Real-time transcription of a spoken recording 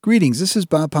Greetings, this is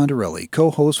Bob Ponderelli,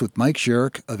 co-host with Mike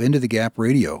Sherrick of Into the Gap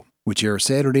Radio, which airs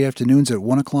Saturday afternoons at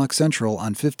 1 o'clock Central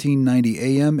on 1590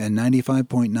 AM and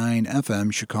 95.9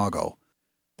 FM Chicago.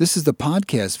 This is the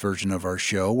podcast version of our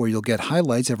show where you'll get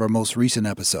highlights of our most recent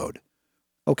episode.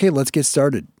 Okay, let's get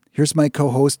started. Here's my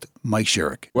co-host, Mike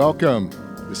Sherrick. Welcome.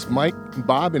 This is Mike and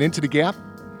Bob and Into the Gap.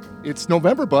 It's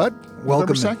November, bud.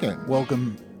 Welcome, November 2nd.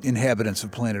 Welcome, inhabitants of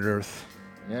planet Earth.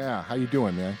 Yeah, how you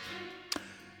doing, man?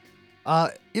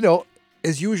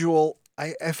 As usual,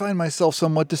 I find myself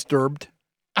somewhat disturbed.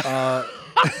 Awesome.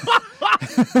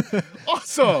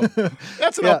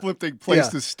 That's an uplifting place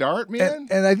to start, man.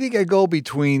 And I think I go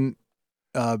between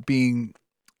being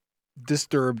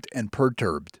disturbed and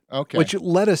perturbed. Okay. Which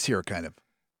led us here, kind of.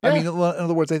 Yeah. I mean, in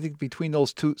other words, I think between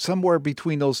those two, somewhere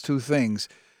between those two things,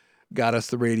 got us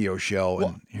the radio show,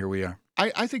 and here we are.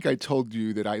 I think I told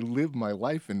you that I live my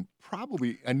life in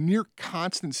probably a near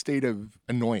constant state of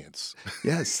annoyance.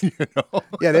 Yes. You know?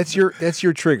 Yeah, that's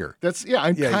your trigger.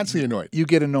 I'm constantly annoyed. You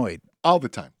get annoyed. All the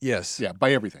time. Yes. Yeah,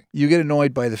 by everything. You get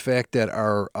annoyed by the fact that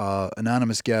our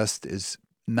anonymous guest is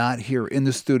not here in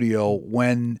the studio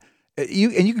when you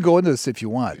can go into this if you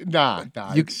want. Nah.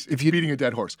 If you're beating a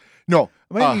dead horse. No.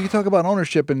 I mean, you can talk about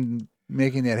ownership and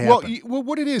making that happen. Well,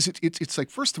 what it is, it's like,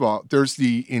 first of all, there's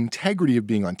the integrity of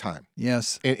being on time.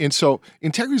 Yes. And so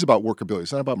integrity is about workability.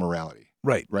 It's not about morality.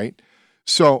 Right. Right?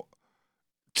 So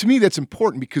to me, that's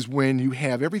important because when you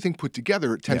have everything put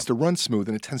together, it tends to run smooth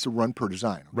and it tends to run per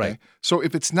design. Okay? Right. So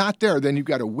if it's not there, then you've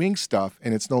got to wing stuff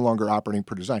and it's no longer operating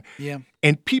per design. Yeah.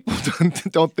 And people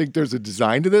don't think there's a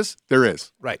design to this. There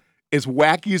is. Right. As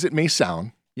wacky as it may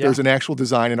sound, Yeah. there's an actual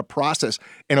design and a process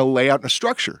and a layout and a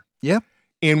structure. Yeah.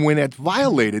 And when that's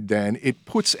violated, then it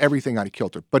puts everything out of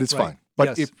kilter. But it's fine.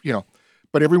 But Yes.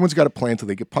 but everyone's got a plan until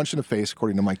they get punched in the face,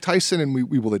 according to Mike Tyson, and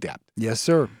we will adapt. Yes,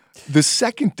 sir. The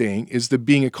second thing is the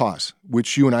being a cause,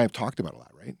 which you and I have talked about a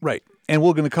lot, right? Right. And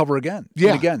we're going to cover again. Yeah.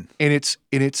 And again. And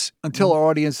it's Until our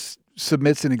audience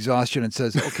submits an exhaustion and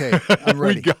says, okay, I'm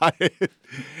ready. We got it.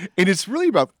 And it's really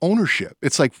about ownership.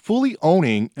 It's like fully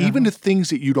owning even the things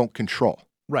that you don't control.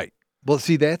 Right. Well,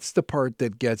 see, that's the part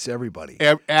that gets everybody.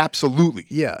 Absolutely.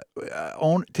 Yeah.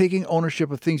 Taking ownership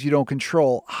of things you don't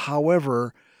control.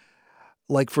 However,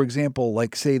 like, for example,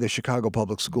 like, say the Chicago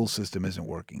public school system isn't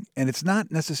working. And it's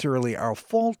not necessarily our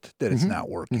fault that it's not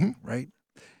working, right?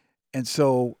 And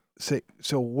so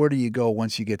where do you go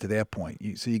once you get to that point?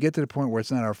 So you get to the point where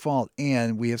it's not our fault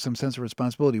and we have some sense of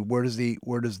responsibility.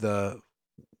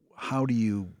 How do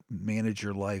you manage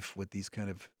your life with these kind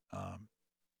of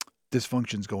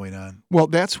dysfunctions going on? Well,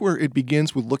 that's where it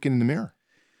begins with looking in the mirror.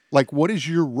 Like, what is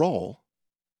your role?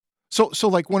 So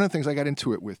like one of the things I got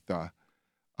into it with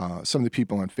some of the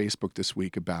people on Facebook this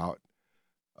week about,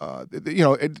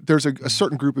 there's a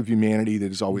certain group of humanity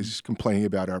that is always complaining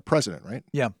about our president, right?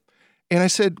 Yeah. And I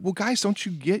said, well, guys, don't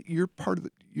you get you're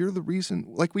the reason,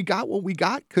 like, we got what we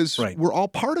got because we're all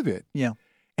part of it. Yeah.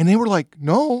 And they were like,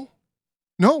 no,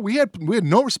 we had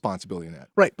no responsibility in that.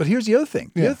 Right. But here's the other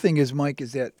thing. The other thing is, Mike,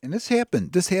 is that, and this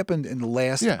happened in the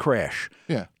last crash,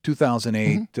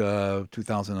 2008,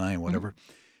 2009, whatever,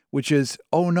 which is,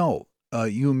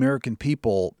 you American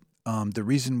people, the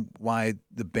reason why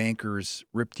the bankers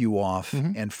ripped you off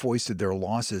and foisted their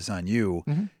losses on you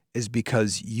is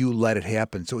because you let it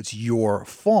happen. So it's your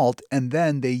fault. And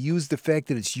then they use the fact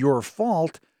that it's your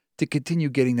fault to continue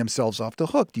getting themselves off the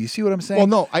hook. Do you see what I'm saying? Well,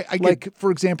 no, I like,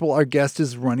 for example, our guest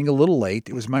is running a little late.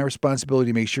 It was my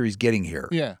responsibility to make sure he's getting here.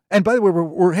 Yeah. And by the way,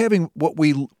 we're having what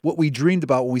we dreamed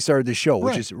about when we started the show,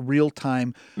 which is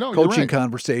real-time coaching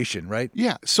conversation, right?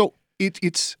 Yeah. So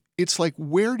it's like,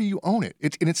 where do you own it?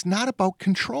 And it's not about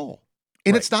control.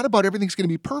 And it's not about everything's going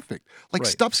to be perfect. Like,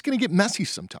 stuff's going to get messy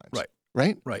sometimes. Right.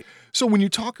 Right? Right. So when you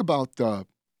talk about the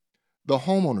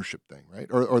home ownership thing, right?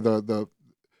 Or the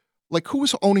like, who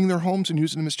was owning their homes and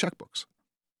using them as checkbooks?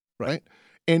 Right?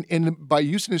 And by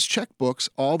using his checkbooks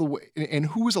all the way, and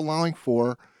who was allowing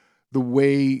for the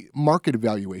way market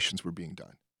evaluations were being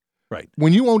done? Right.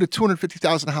 When you owned a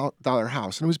 $250,000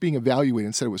 house and it was being evaluated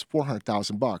and said it was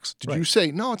 $400,000, did you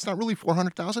say, no, it's not really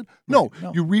 $400,000? No,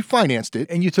 you refinanced it.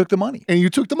 And you took the money.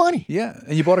 Yeah.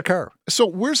 And you bought a car. So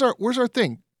where's our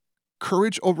thing?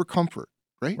 Courage over comfort,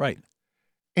 right? Right.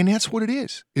 And that's what it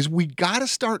is we got to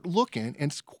start looking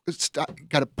and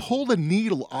got to pull the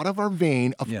needle out of our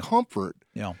vein of comfort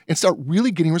and start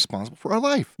really getting responsible for our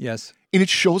life. Yes. And it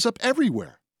shows up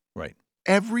everywhere. Right.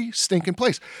 Every stinking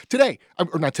place.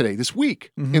 This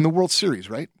week in the World Series,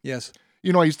 right? Yes.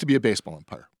 You know, I used to be a baseball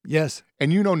umpire. Yes.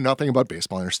 And you know nothing about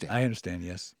baseball, I understand. I understand,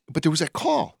 yes. But there was that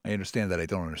call. I understand that. I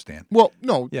don't understand. Well,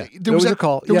 no. Yeah. There was a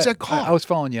call. There was that call. I was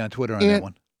following you on Twitter on that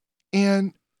one.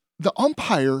 And the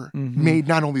umpire made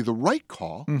not only the right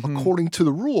call according to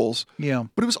the rules,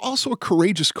 but it was also a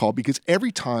courageous call because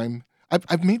every time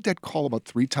I've made that call about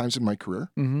 3 times in my career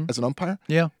as an umpire.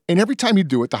 Yeah. And every time you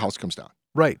do it, the house comes down.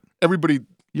 Right. Everybody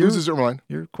loses their mind.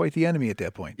 You're quite the enemy at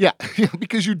that point. Yeah.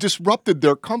 Because you disrupted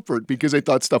their comfort because they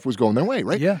thought stuff was going their way,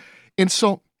 right? Yeah. And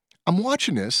so I'm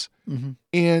watching this,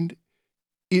 and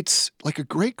it's like a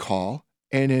great call.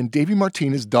 And then Davey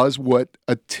Martinez does what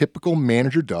a typical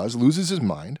manager does, loses his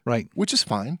mind, right? Which is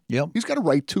fine. Yeah, he's got a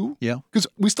right to. Yeah, because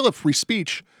we still have free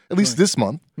speech, at least this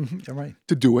month, right,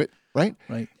 to do it, right?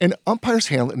 Right. And umpires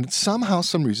handle it, and somehow,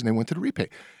 some reason, they went to the replay.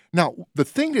 Now, the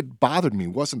thing that bothered me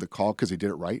wasn't the call because they did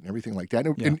it right and everything like that.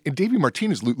 And Davey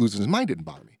Martinez losing his mind didn't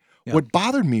bother me. Yeah. What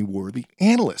bothered me were the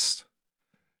analysts.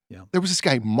 Yeah. There was this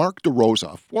guy, Mark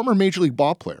DeRosa, former Major League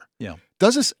ball player. Yeah.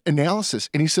 Does this analysis,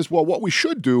 and he says, well, what we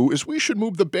should do is we should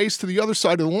move the base to the other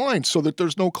side of the line so that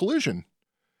there's no collision.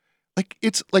 Like,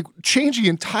 it's like change the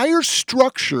entire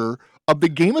structure of the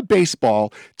game of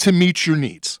baseball to meet your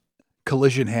needs.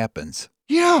 Collision happens.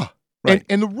 Yeah. Right.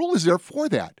 And the rule is there for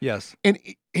that. Yes. And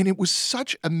it was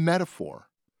such a metaphor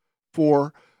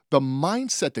for the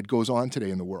mindset that goes on today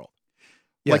in the world.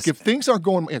 Yes. Like if things aren't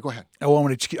going, go ahead. I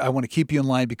want to keep you in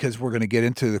line because we're going to get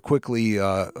into quickly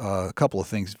a couple of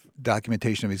things.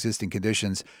 Documentation of existing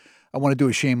conditions. I want to do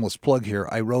a shameless plug here.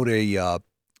 I wrote a.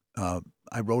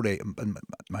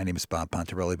 My name is Bob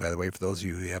Pontarelli, by the way, for those of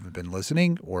you who haven't been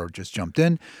listening or just jumped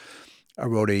in. I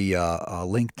wrote a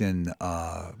LinkedIn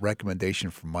recommendation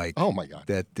from Mike. Oh my God!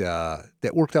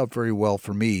 That worked out very well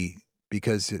for me.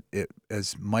 Because it,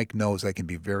 as Mike knows, I can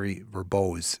be very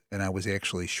verbose, and I was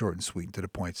actually short and sweet and to the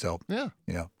point. So,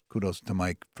 kudos to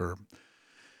Mike for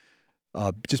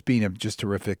just being a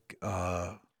terrific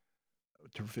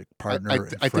partner.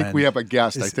 I think we have a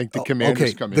guest. I think the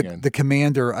commander's coming in. The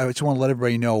commander. I just want to let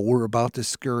everybody know we're about to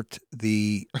skirt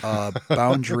the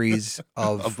boundaries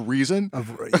of reason.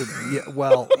 Of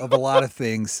a lot of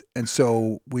things, and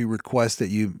so we request that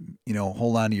you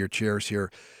hold on to your chairs here.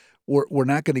 We're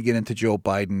not going to get into Joe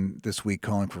Biden this week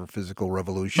calling for a physical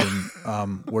revolution.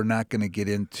 We're not going to get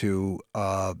into.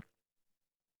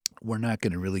 We're not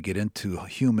going to really get into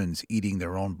humans eating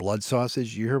their own blood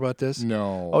sausage. You hear about this?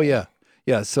 No. Oh yeah.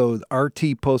 So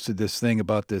RT posted this thing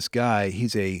about this guy.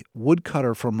 He's a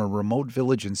woodcutter from a remote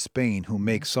village in Spain who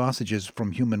makes sausages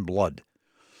from human blood.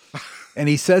 And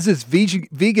he says it's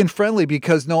vegan friendly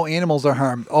because no animals are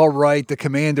harmed. All right, the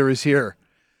commander is here.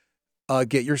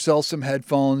 Get yourself some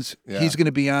headphones. Yeah. He's going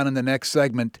to be on in the next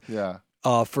segment. Yeah.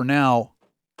 For now,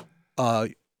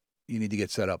 you need to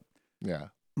get set up. Yeah.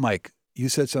 Mike, you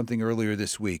said something earlier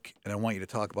this week, and I want you to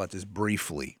talk about this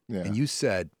briefly. Yeah. And you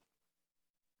said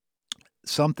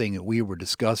something that we were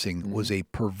discussing was a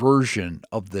perversion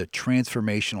of the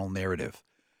transformational narrative.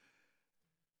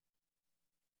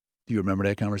 Do you remember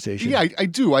that conversation? Yeah, I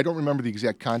do. I don't remember the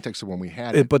exact context of when we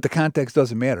had it. But the context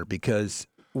doesn't matter because...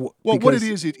 what it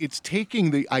is, it's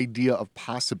taking the idea of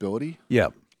possibility,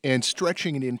 and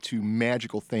stretching it into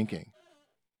magical thinking,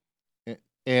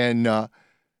 and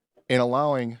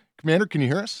allowing. Commander, can you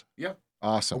hear us? Yeah.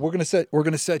 Awesome. We're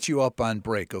gonna set you up on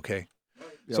break, okay?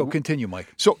 Yeah, so continue, Mike.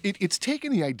 So it's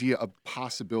taking the idea of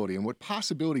possibility, and what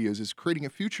possibility is creating a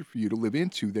future for you to live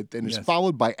into that then is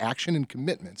followed by action and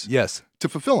commitments. Yes. To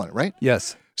fulfill it, right?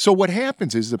 Yes. So what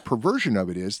happens is the perversion of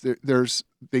it is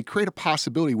they create a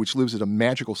possibility which lives as a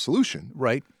magical solution,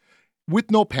 right?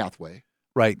 With no pathway,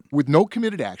 right? With no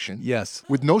committed action, yes.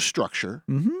 With no structure,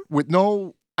 with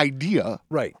no idea,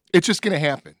 right? It's just going to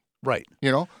happen, right?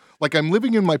 Like I'm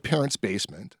living in my parents'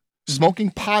 basement, smoking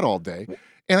pot all day,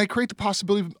 and I create the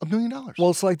possibility of $1 million.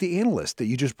 Well, it's like the analyst that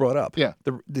you just brought up,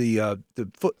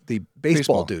 the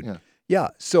baseball dude. Yeah. Yeah.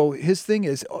 So his thing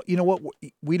is, you know what?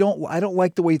 I don't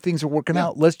like the way things are working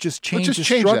out. Let's just change the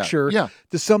structure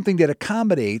to something that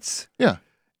accommodates. Yeah.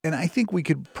 And I think we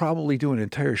could probably do an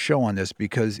entire show on this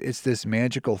because it's this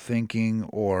magical thinking,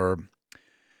 or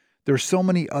there's so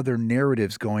many other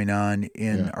narratives going on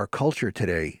in our culture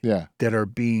today that are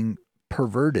being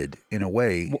perverted in a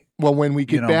way. Well, when we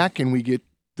get back and we get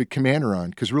the commander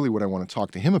on, because really what I want to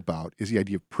talk to him about is the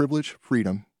idea of privilege,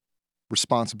 freedom,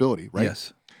 responsibility, right?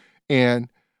 Yes. And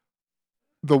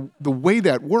the way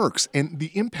that works and the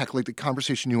impact, like the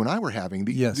conversation you and I were having,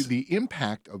 the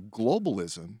impact of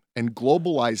globalism and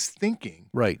globalized thinking,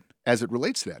 right, as it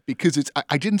relates to that, because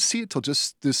I didn't see it till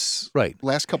just this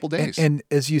last couple days. And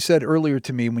as you said earlier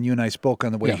to me when you and I spoke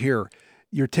on the way here,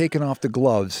 you're taking off the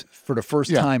gloves for the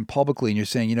first time publicly, and you're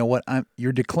saying, you know what,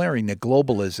 you're declaring that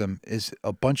globalism is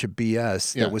a bunch of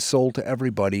BS that was sold to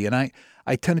everybody, and I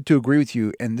tended to agree with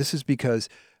you, and this is because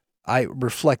I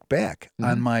reflect back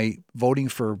on my voting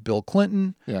for Bill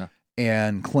Clinton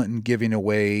and Clinton giving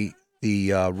away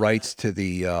the rights to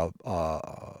the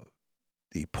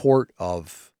port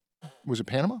of. Was it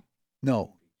Panama?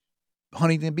 No,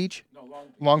 Huntington Beach. No,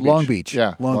 Long Beach.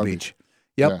 Yeah, Long Beach.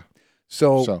 Yep. Yeah.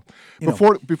 So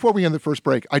before we end the first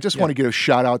break, I just want to give a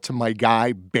shout out to my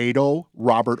guy Beto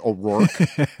Robert O'Rourke.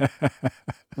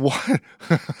 What?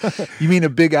 You mean a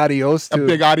big adios to a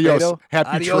big adios. Beto? Happy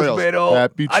adios, trails. Beto.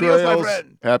 Happy adios, trails. my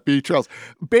friend. Happy trails.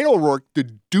 Beto O'Rourke, the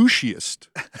douchiest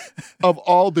of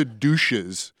all the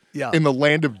douches in the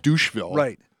land of doucheville.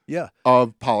 Right. Yeah.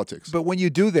 Of politics. But when you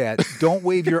do that, don't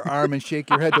wave your arm and shake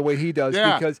your head the way he does,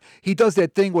 because he does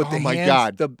that thing with the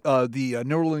hands, the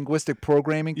neuro-linguistic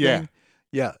programming thing.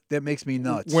 Yeah, that makes me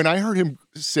nuts. When I heard him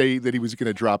say that he was going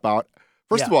to drop out,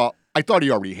 first of all, I thought he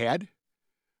already had,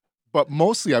 but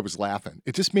mostly I was laughing.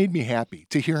 It just made me happy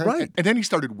to hear him. Right. And then he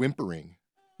started whimpering,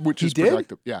 which is did?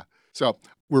 productive. Yeah. So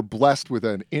we're blessed with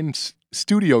an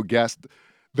in-studio guest,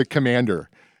 the Commander.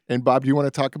 And Bob, do you want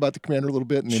to talk about the Commander a little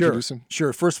bit and introduce him?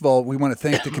 Sure. First of all, we want to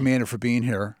thank the Commander for being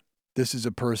here. This is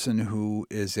a person who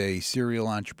is a serial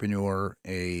entrepreneur,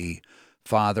 a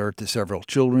father to several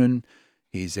children.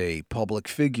 He's a public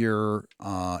figure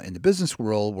in the business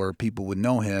world where people would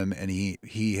know him, and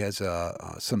he has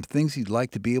some things he'd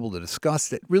like to be able to discuss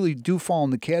that really do fall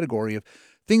in the category of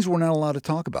things we're not allowed to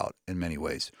talk about in many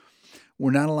ways.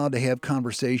 We're not allowed to have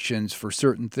conversations for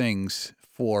certain things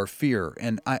for fear.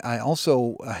 And I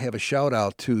also have a shout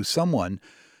out to someone.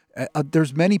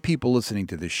 There's many people listening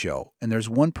to this show, and there's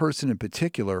one person in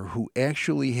particular who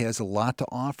actually has a lot to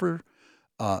offer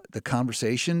the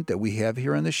conversation that we have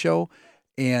here on the show.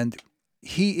 And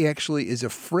he actually is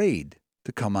afraid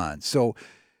to come on. So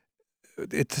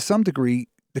to some degree,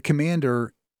 the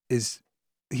Commander this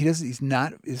is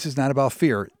not about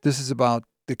fear. This is about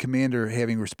the Commander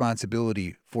having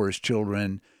responsibility for his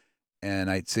children. And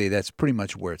I'd say that's pretty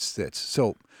much where it sits.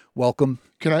 So welcome.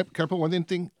 Can I put one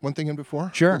thing in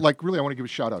before? Sure. Like, really, I want to give a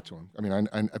shout out to him. I mean,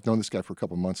 I've known this guy for a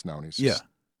couple of months now, and he's just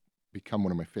become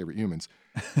one of my favorite humans.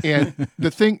 And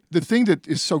the thing that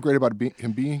is so great about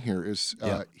him being here is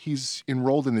he's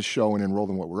enrolled in the show and enrolled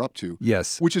in what we're up to.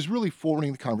 Yes. Which is really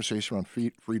forwarding the conversation around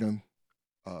freedom,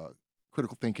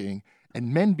 critical thinking,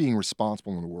 and men being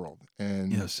responsible in the world.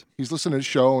 And he's listened to the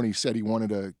show, and he said he wanted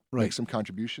to make some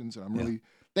contributions. And I'm really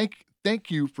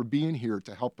thank you for being here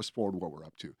to help us forward what we're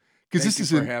up to. Because this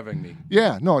is for having me.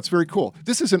 Yeah, no, it's very cool.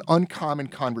 This is an uncommon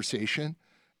conversation,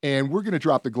 and we're going to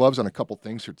drop the gloves on a couple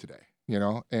things here today.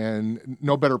 And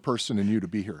no better person than you to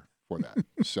be here for that.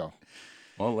 So,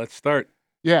 well, let's start.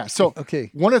 Yeah. So,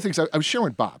 one of the things I was sharing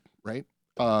with Bob, right?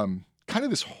 Kind of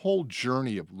this whole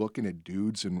journey of looking at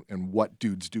dudes and what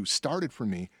dudes do started for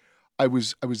me. I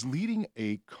was leading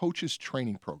a coaches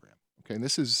training program. Okay, and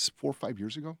this is 4 or 5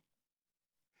 years ago.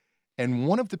 And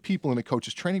one of the people in the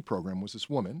coaches training program was this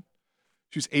woman.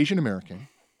 She was Asian American,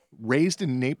 raised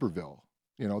in Naperville.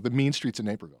 The mean streets of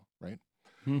Naperville, right?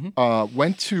 Mm-hmm.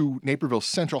 Went to Naperville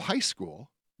Central High School,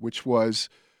 which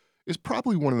is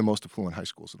probably one of the most affluent high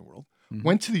schools in the world. Mm-hmm.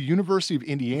 Went to the University of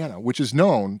Indiana, which is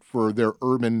known for their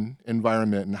urban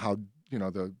environment and how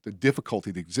the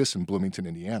difficulty that exists in Bloomington,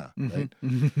 Indiana. Right?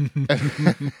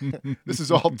 Mm-hmm. This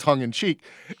is all tongue in cheek.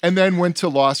 And then went to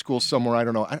law school somewhere. I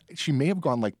don't know. She may have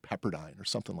gone like Pepperdine or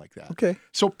something like that. Okay.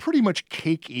 So pretty much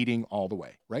cake eating all the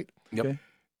way, right? Yep. Okay.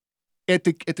 At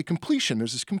the completion,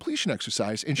 there's this completion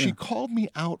exercise, and she called me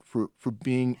out for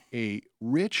being a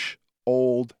rich,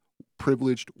 old,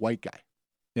 privileged white guy.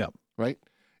 Yeah. Right?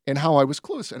 And how I was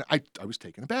clueless. And I was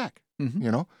taken aback,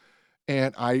 mm-hmm.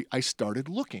 And I started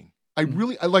looking. I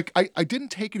didn't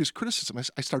take it as criticism.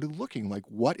 I started looking like,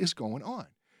 what is going on?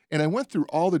 And I went through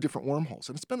all the different wormholes,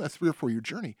 and it's been a 3 or 4 year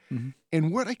journey. Mm-hmm.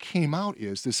 And what I came out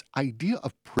is this idea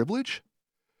of privilege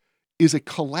is a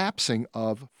collapsing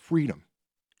of freedom.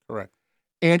 Correct.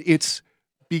 And it's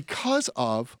because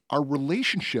of our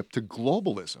relationship to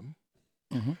globalism.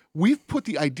 Mm-hmm. We've put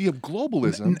the idea of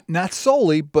globalism... not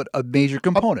solely, but a major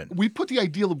component. We put the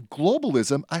ideal of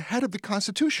globalism ahead of the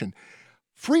Constitution.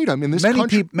 Freedom in this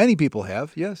country... Many people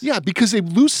have, yes. Yeah, because they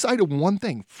lose sight of one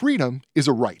thing. Freedom is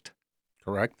a right.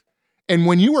 Correct. And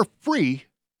when you are free,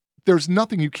 there's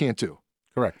nothing you can't do.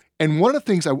 Correct. And one of the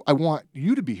things I want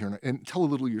you to be here and tell a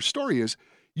little of your story is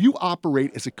you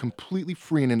operate as a completely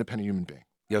free and independent human being.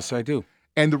 Yes, I do.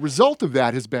 And the result of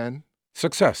that has been...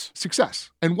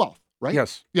 Success and wealth, right?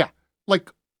 Yes. Yeah. Like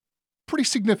pretty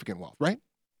significant wealth, right?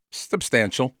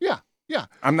 Substantial. Yeah.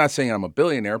 I'm not saying I'm a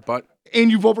billionaire, but... And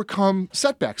you've overcome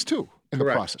setbacks too in the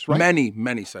process, right? Many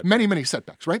setbacks. Many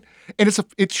setbacks, right? And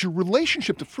it's your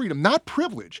relationship to freedom, not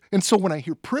privilege. And so when I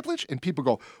hear privilege and people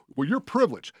go, well, you're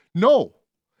privileged. No.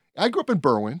 I grew up in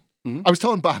Berwyn. Mm-hmm. I was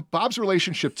telling Bob's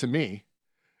relationship to me,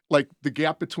 like the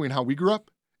gap between how we grew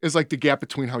up is like the gap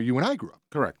between how you and I grew up.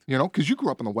 Correct. You know, because you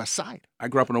grew up on the West Side. I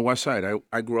grew up on the West Side.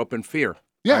 I grew up in fear.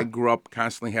 Yeah. I grew up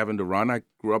constantly having to run. I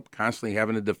grew up constantly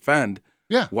having to defend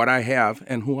what I have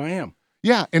and who I am.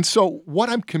 Yeah. And so what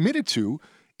I'm committed to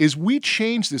is we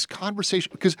change this conversation,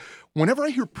 because whenever I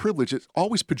hear privilege, it's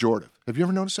always pejorative. Have you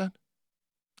ever noticed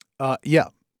that? Yeah.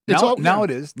 Now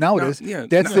it is. Now it is. Yeah,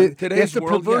 that's today's the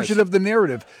world, perversion yes. of the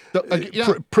narrative.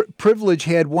 Privilege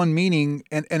had one meaning,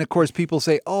 and of course people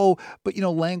say, "Oh, but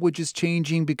language is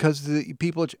changing because the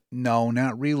people." No,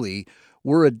 not really.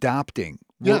 We're adopting.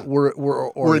 We're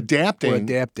adapting. We're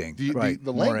adapting. The right.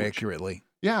 the more language. accurately.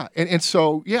 Yeah, and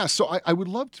so I would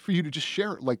love for you to just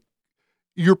share like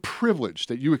your privilege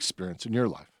that you experienced in your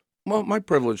life. Well, my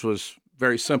privilege was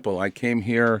very simple. I came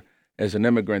here as an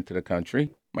immigrant to the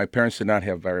country. My parents did not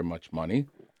have very much money.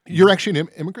 You're actually an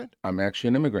immigrant? I'm actually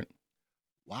an immigrant.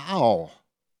 Wow.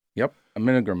 Yep, I'm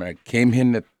an immigrant. I came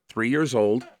in at 3 years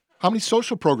old. How many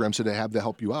social programs did they have to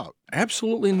help you out?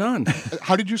 Absolutely none.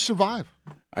 How did you survive?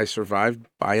 I survived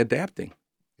by adapting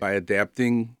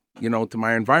to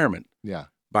my environment. Yeah.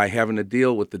 By having to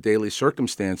deal with the daily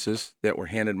circumstances that were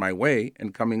handed my way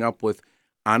and coming up with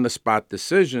on-the-spot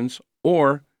decisions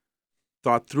or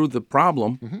thought through the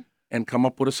problem and come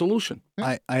up with a solution.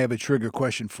 I have a trigger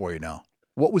question for you now.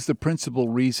 What was the principal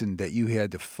reason that you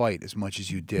had to fight as much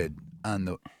as you did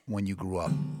when you grew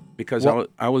up? Because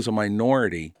I was a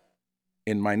minority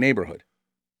in my neighborhood.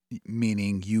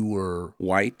 Meaning you were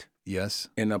white. Yes.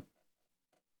 In a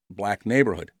black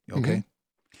neighborhood. Okay.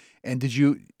 And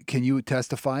can you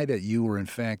testify that you were in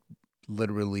fact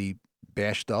literally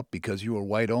bashed up because you were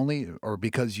white only, or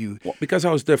because you? Well, because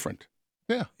I was different.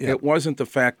 Yeah. It wasn't the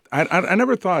fact. I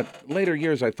never thought. Later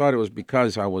years, I thought it was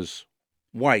because I was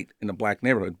white in a black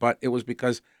neighborhood, but it was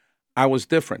because I was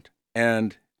different,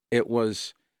 and it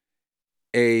was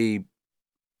a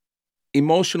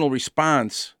emotional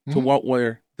response to what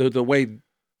were the way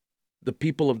the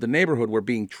people of the neighborhood were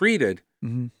being treated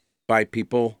by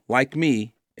people like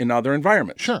me in other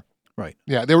environments. Sure. Right.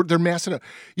 Yeah, they're massive.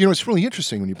 It's really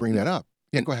interesting when you bring that up.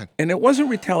 Yeah, go ahead. And it wasn't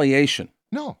retaliation.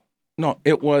 No,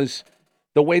 it was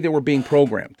the way they were being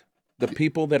programmed. The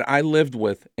people that I lived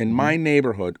with in my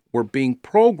neighborhood were being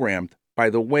programmed by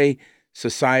the way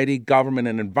society, government,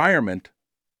 and environment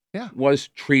was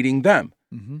treating them.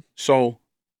 So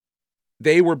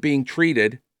they were being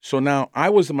treated. So now I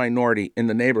was the minority in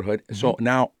the neighborhood. So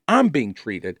now I'm being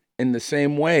treated in the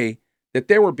same way that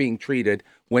they were being treated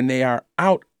when they are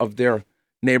out of their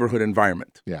neighborhood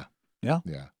environment. Yeah.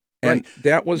 And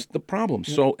that was the problem.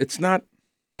 So it's not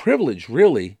privilege,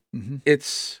 really.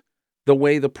 It's the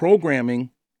way the programming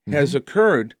has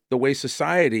occurred, the way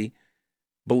society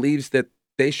believes that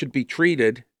they should be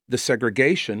treated, the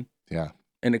segregation. Yeah.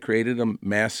 And it created a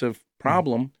massive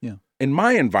problem in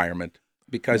my environment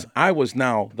because I was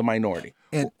now the minority.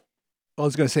 And I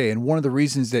was going to say, and one of the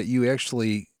reasons that you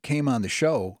actually came on the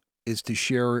show is to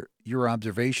share your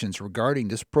observations regarding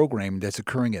this program that's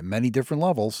occurring at many different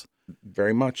levels.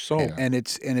 Very much so. And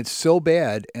it's so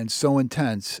bad and so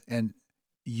intense. And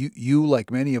you like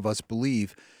many of us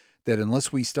believe that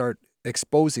unless we start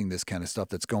exposing this kind of stuff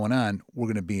that's going on, we're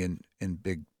going to be in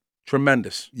big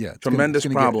tremendous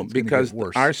problem because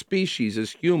our species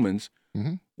as humans,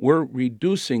 we're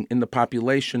reducing in the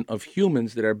population of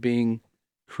humans that are being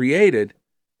created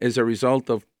as a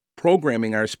result of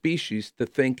programming our species to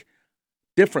think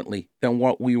differently than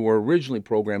what we were originally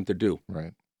programmed to do.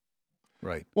 Right.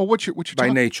 Well, what you're by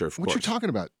nature, of what course. you're talking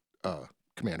about,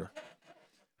 Commander.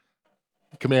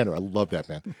 Commander, I love that,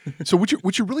 man. So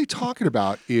what you're really talking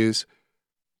about is,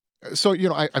 so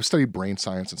I've studied brain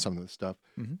science and some of this stuff.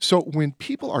 So when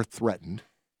people are threatened,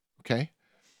 okay,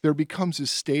 there becomes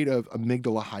this state of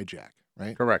amygdala hijack,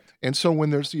 right? Correct. And so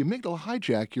when there's the amygdala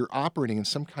hijack, you're operating in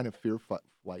some kind of fear,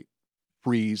 flight,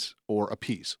 freeze, or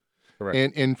appease.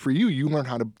 Correct. And for you learn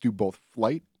how to do both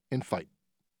flight and fight.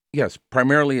 Yes,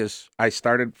 primarily as I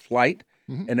started flight,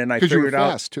 and then I figured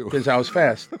out because I was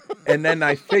fast, and then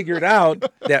I figured out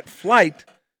that flight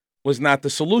was not the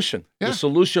solution. Yeah. The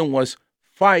solution was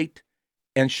fight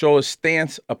and show a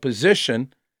stance, a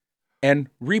position, and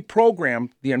reprogram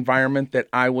the environment that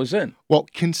I was in. Well,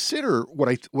 consider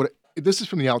what this is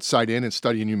from the outside in and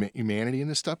studying humanity and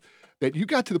this stuff, that you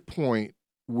got to the point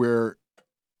where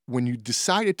when you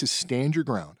decided to stand your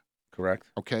ground. Correct.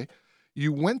 Okay.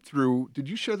 You went through, did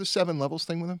you share the 7 levels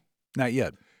thing with him? Not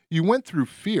yet. You went through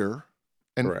fear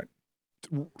and Correct.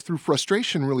 Through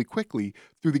frustration really quickly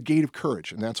through the gate of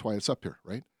courage. And that's why it's up here,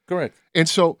 right? Correct. And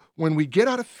so when we get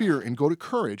out of fear and go to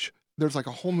courage, there's like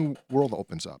a whole new world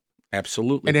opens up.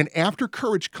 Absolutely. And then after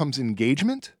courage comes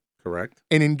engagement. Correct.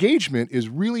 And engagement is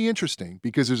really interesting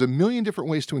because there's a million different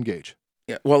ways to engage.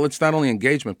 Yeah. Well, it's not only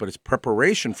engagement, but it's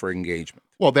preparation for engagement.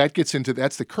 Well, that's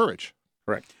the courage.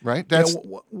 Correct. Right?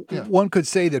 One could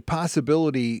say that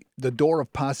the door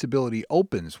of possibility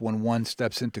opens when one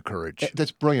steps into courage.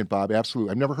 That's brilliant, Bob.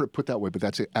 Absolutely. I've never heard it put that way, but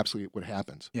that's absolutely what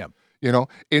happens. Yeah.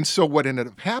 And so what ended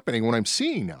up happening, what I'm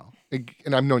seeing now,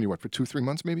 and I've known you, for 2-3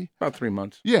 months maybe? About 3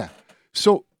 months. Yeah.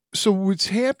 So what's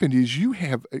happened is you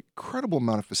have an incredible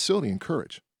amount of facility and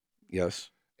courage. Yes.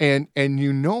 And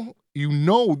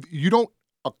you don't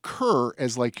occur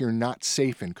as like you're not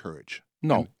safe in courage.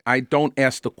 No, I don't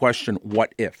ask the question,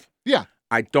 what if? Yeah.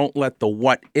 I don't let the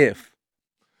what if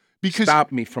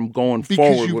stop me from going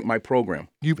forward with my program.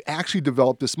 You've actually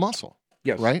developed this muscle.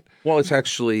 Yes. Right? Well, it's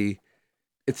actually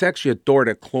a door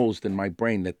that closed in my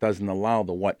brain that doesn't allow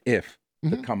the what if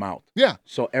to come out. Yeah.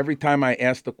 So every time I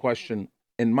ask the question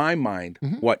in my mind,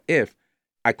 what if,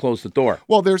 I close the door.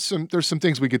 Well, there's some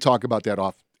things we could talk about that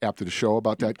off after the show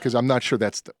about that, because I'm not sure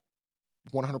that's the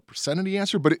 100% of the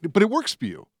answer, but it works for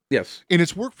you. Yes. And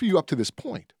it's worked for you up to this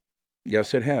point.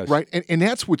 Yes, it has. Right? And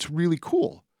that's what's really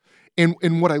cool.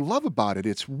 And what I love about it,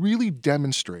 it's really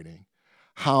demonstrating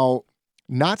how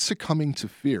not succumbing to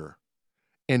fear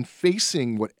and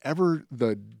facing whatever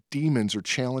the demons or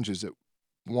challenges that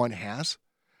one has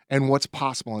and what's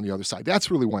possible on the other side. That's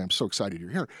really why I'm so excited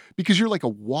you're here, because you're like a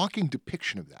walking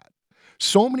depiction of that.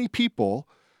 So many people,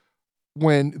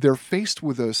 when they're faced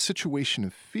with a situation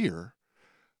of fear,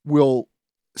 will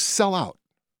sell out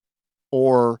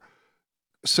or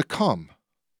succumb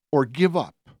or give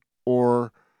up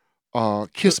or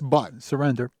kiss butt.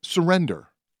 Surrender.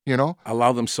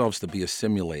 Allow themselves to be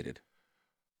assimilated.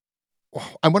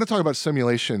 I want to talk about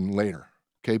simulation later,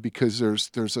 okay? Because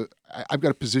I've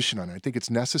got a position on it. I think it's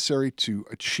necessary to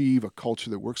achieve a culture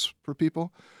that works for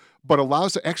people, but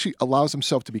allows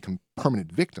themselves to become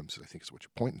permanent victims, I think is what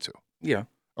you're pointing to. Yeah.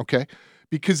 Okay?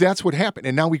 Because that's what happened.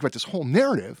 And now we've got this whole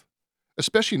narrative,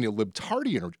 especially in the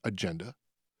libtarding agenda,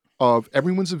 of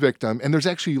everyone's a victim, and there's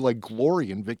actually like glory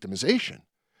in victimization.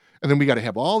 And then we got to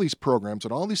have all these programs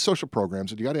and all these social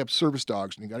programs, and you got to have service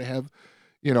dogs, and you got to have,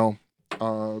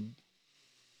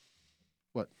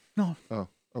 what? No. Oh,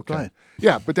 okay. Go ahead.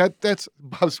 Yeah, but that's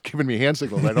Bob's giving me hand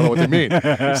signals. I don't know what they mean.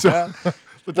 So,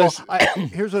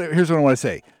 here's what I want to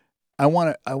say. I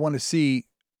want to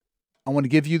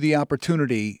give you the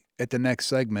opportunity at the next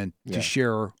segment to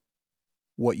share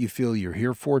what you feel you're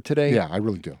here for today. Yeah, I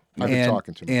really do. I've been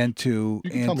talking to you. You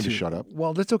can tell me to shut up.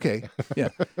 Well, that's okay. Yeah.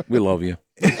 We love you.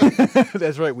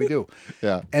 That's right, we do.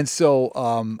 Yeah. And so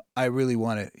I really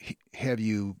want to have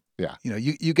you,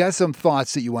 you got some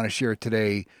thoughts that you want to share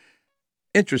today.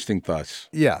 Interesting thoughts.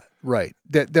 Yeah, right.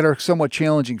 That are somewhat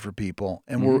challenging for people,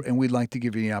 and we'd like to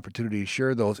give you the opportunity to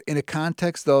share those in a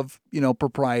context of,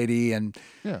 propriety and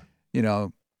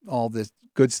all this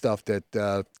good stuff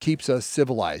that keeps us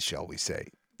civilized, shall we say.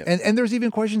 Yep. And there's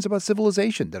even questions about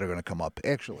civilization that are going to come up,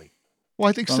 actually. Well,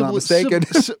 I think civilization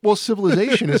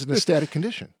is an static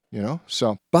condition,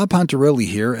 so. Bob Pontarelli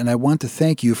here, and I want to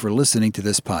thank you for listening to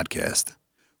this podcast.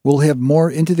 We'll have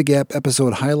more Into the Gap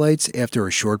episode highlights after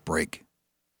a short break.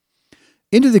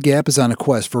 Into the Gap is on a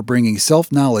quest for bringing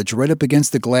self-knowledge right up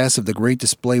against the glass of the great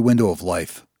display window of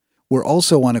life. We're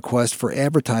also on a quest for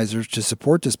advertisers to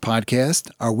support this podcast,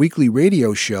 our weekly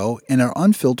radio show, and our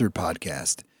unfiltered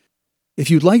podcast. If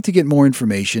you'd like to get more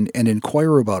information and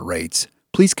inquire about rates,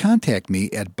 please contact me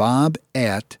at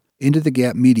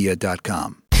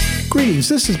bob@intothegapmedia.com. Greetings,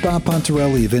 this is Bob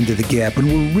Pontarelli of Into the Gap, and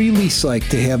we're really psyched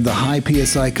to have the High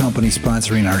PSI company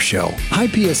sponsoring our show. High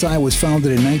PSI was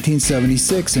founded in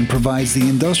 1976 and provides the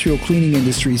industrial cleaning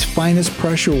industry's finest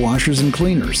pressure washers and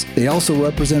cleaners. They also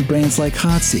represent brands like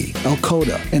Hotsy,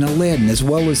 Alcoda, and Aladdin, as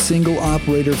well as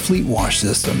single-operator fleet wash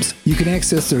systems. You can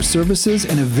access their services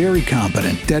and a very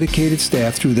competent, dedicated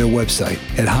staff through their website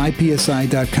at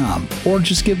highpsi.com, or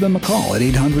just give them a call at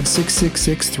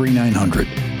 800-666-3900.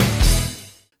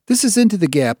 This is Into the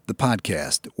Gap, the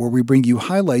podcast, where we bring you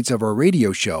highlights of our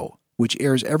radio show, which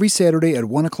airs every Saturday at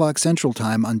 1 o'clock Central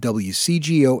Time on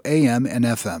WCGO AM and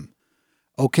FM.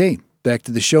 Okay, back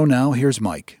to the show now. Here's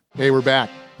Mike. Hey, we're back.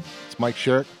 It's Mike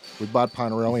Sherrick with Bob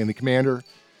Pontarelli and the Commander.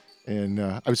 And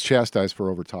I was chastised for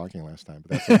over-talking last time,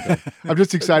 but that's okay. I'm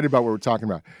just excited about what we're talking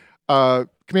about.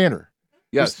 Commander,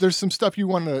 yes, there's some stuff there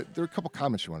are a couple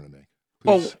comments you wanted to make. Please.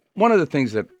 Well, one of the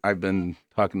things that I've been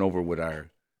talking over with our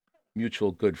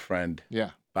mutual good friend,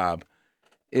 Bob,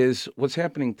 is what's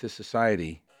happening to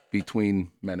society between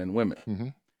men and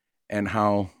women, and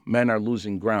how men are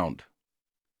losing ground.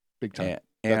 Big time.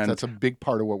 And that's a big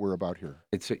part of what we're about here.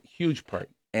 It's a huge part.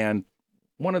 And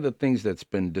one of the things that's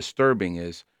been disturbing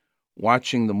is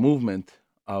watching the movement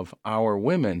of our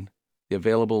women, the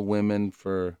available women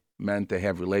for men to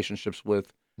have relationships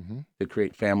with, to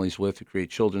create families with, to create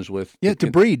children with. Yeah,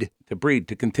 to breed. To breed,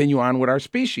 to continue on with our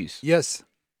species. Yes.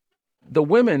 The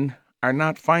women are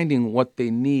not finding what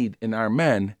they need in our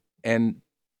men, and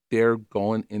they're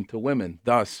going into women.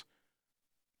 Thus,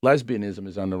 lesbianism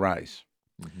is on the rise.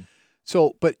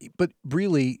 So, but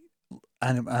really,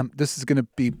 this is going to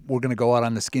be, we're going to go out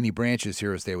on the skinny branches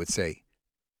here, as they would say.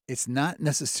 It's not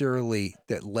necessarily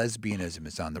that lesbianism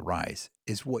is on the rise.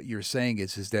 Is what you're saying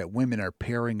is that women are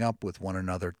pairing up with one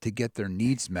another to get their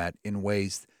needs met in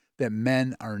ways that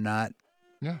men are not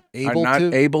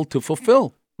able to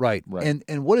fulfill. Right.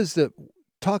 And what is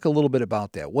talk a little bit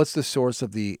about that. What's the source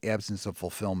of the absence of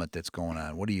fulfillment that's going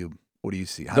on? What do you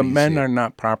see? How the do you men see are it?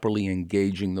 not properly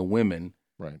engaging the women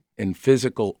in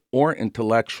physical or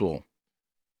intellectual,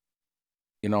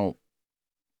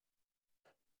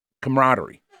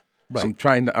 camaraderie. Right. So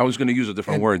I was going to use a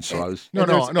different word, so I was. No,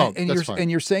 that's fine. And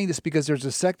you're saying this because there's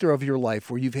a sector of your life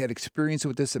where you've had experience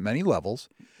with this at many levels.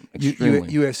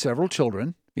 You have several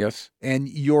children. Yes. And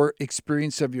your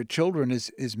experience of your children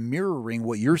is mirroring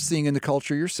what you're seeing in the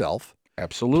culture yourself.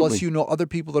 Absolutely. Plus, you know other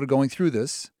people that are going through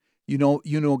this. You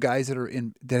know guys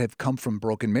that have come from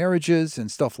broken marriages and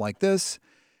stuff like this.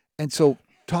 And so,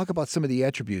 talk about some of the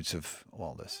attributes of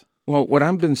all this. Well, what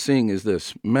I've been seeing is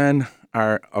this: men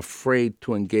are afraid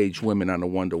to engage women on a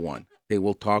one-to-one. They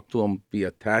will talk to them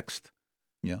via text.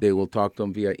 Yeah. They will talk to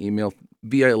them via email,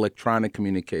 via electronic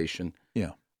communication.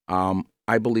 Yeah.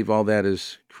 I believe all that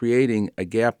is creating a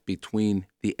gap between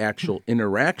the actual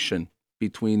interaction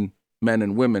between men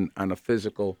and women on a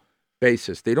physical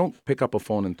basis. They don't pick up a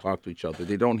phone and talk to each other.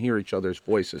 They don't hear each other's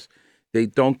voices. They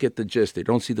don't get the gist. They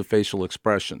don't see the facial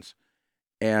expressions.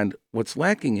 And what's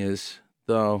lacking is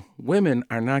the women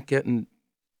are not getting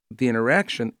the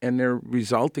interaction, and they're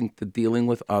resulting to dealing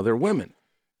with other women.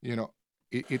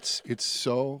 It's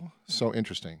so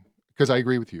interesting because I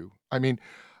agree with you. I mean,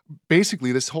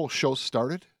 basically, this whole show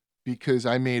started because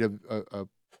I made a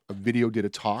video, did a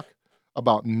talk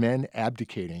about men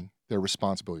abdicating their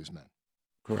responsibility as men.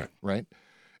 Correct. Right?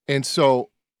 And so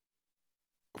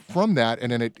from that,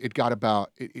 and then it got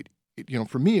about,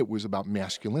 for me, it was about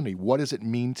masculinity. What does it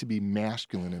mean to be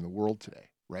masculine in the world today?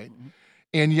 Right? Mm-hmm.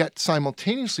 And yet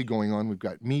simultaneously going on, we've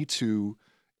got Me Too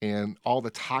and all the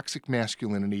toxic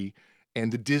masculinity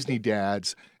and the Disney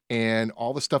dads and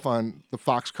all the stuff on the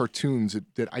Fox cartoons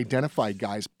that identify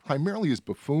guys primarily as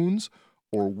buffoons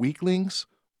or weaklings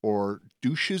or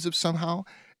douches of somehow.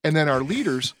 And then our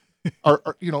leaders are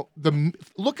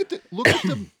look at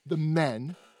the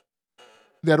men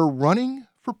that are running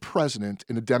for president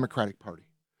in the Democratic Party.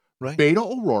 Right.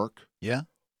 Beto O'Rourke. Yeah.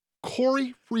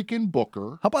 Cory freaking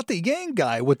Booker. How about the Yang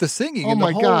guy with the singing? Oh and my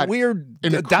the whole God! Weird,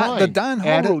 and the Don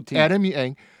Ho routine. Adam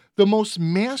Yang. The most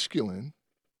masculine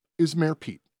is Mayor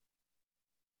Pete.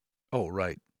 Oh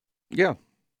right. Yeah.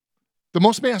 The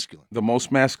most masculine. The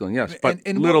most masculine, yes. But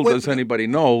and little does anybody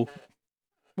know.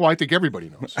 Well, I think everybody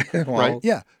knows, right?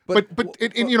 Yeah, but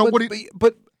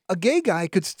a gay guy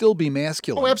could still be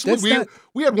masculine. Oh, absolutely.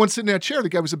 We had one sitting in that chair. The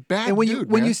guy was a bad dude.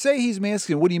 When you say he's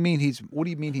masculine, what do you mean he's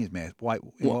masculine? Why?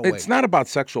 Well, it's not about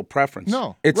sexual preference.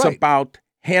 No, it's about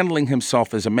handling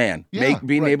himself as a man,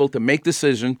 being able to make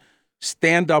decisions,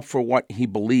 stand up for what he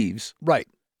believes, right,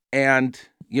 and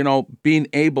being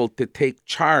able to take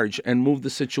charge and move the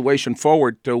situation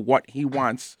forward to what he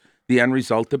wants the end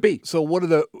result to be. So what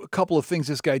are a couple of things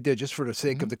this guy did, just for the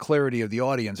sake of the clarity of the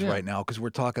audience right now, because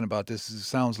we're talking about this, it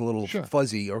sounds a little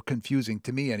fuzzy or confusing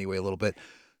to me anyway, a little bit.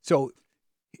 So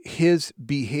his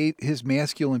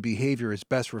masculine behavior is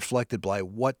best reflected by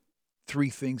what three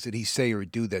things did he say or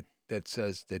do that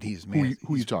says that he's masculine?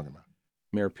 Who are you talking about?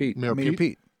 Mayor Pete. Mayor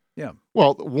Pete. Yeah.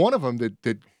 Well, one of them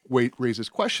that raises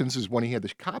questions is when he had the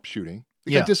cop shooting.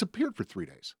 The guy disappeared for 3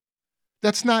 days.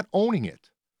 That's not owning it.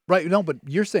 Right. No, but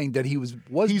you're saying that he was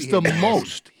He's the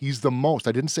most. He's the most.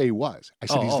 I didn't say he was. I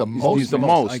said he's the most. He's the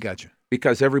most. I got you.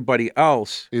 Because everybody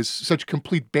else is such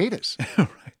complete betas. Right.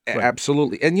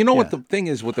 Absolutely. And you know what the thing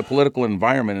is with the political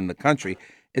environment in the country?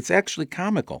 It's actually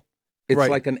comical. It's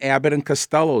like an Abbott and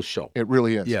Costello show. It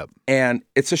really is. Yeah. And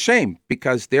it's a shame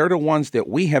because they're the ones that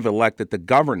we have elected to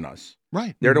govern us.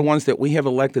 Right. They're the ones that we have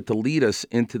elected to lead us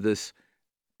into this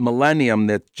millennium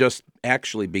that just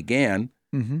actually began.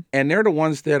 Mm-hmm. And they're the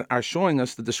ones that are showing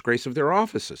us the disgrace of their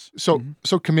offices. So,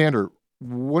 Commander,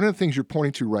 one of the things you're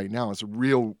pointing to right now is a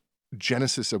real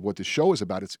genesis of what the show is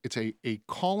about. It's a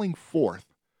calling forth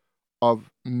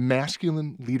of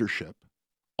masculine leadership,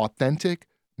 authentic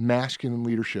masculine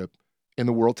leadership in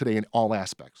the world today in all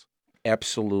aspects.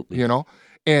 Absolutely.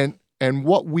 And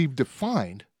what we've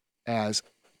defined as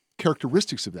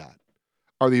characteristics of that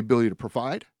are the ability to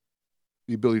provide,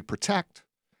 the ability to protect,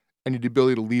 and the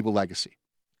ability to leave a legacy.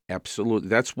 Absolutely.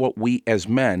 That's what we as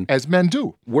men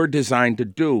do. We're designed to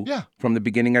do from the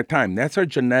beginning of time. That's our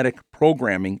genetic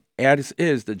programming, as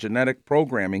is the genetic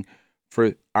programming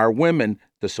for our women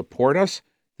to support us,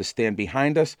 to stand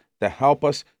behind us, to help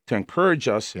us, to encourage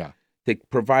us, to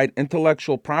provide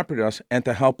intellectual property to us, and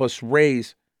to help us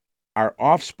raise our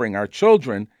offspring, our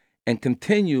children, and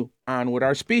continue on with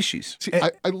our species. See,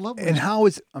 I love this. And how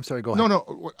is, I'm sorry, go ahead.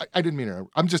 No, I didn't mean to.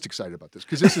 I'm just excited about this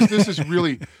because this is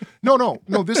really, no,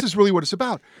 this is really what it's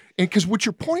about. And because what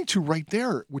you're pointing to right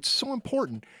there, what's so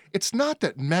important, it's not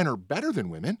that men are better than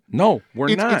women. No,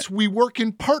 we're not. It's we work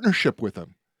in partnership with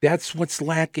them. That's what's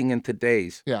lacking in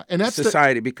today's and that's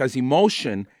society because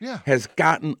emotion has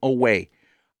gotten away.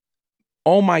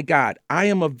 Oh my God, I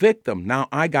am a victim. Now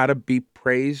I got to be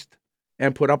praised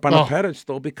and put up on a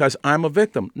pedestal because I'm a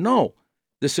victim. No,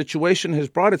 the situation has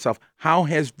brought itself. How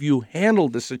have you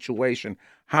handled the situation?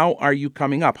 How are you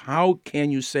coming up? How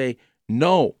can you say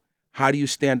no? How do you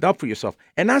stand up for yourself?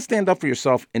 And not stand up for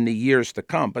yourself in the years to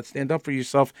come, but stand up for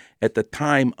yourself at the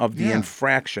time of the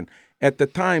infraction. At the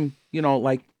time,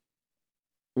 like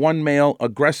one male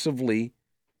aggressively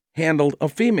handled a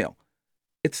female.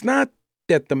 It's not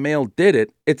that the male did it.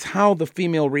 It's how the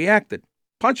female reacted.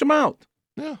 Punch him out.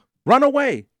 Yeah. Run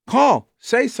away, call,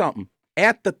 say something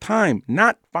at the time,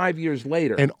 not 5 years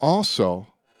later. And also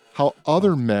how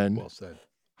other men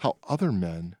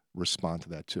respond to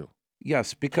that too.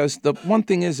 Yes, because the one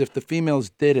thing is if the females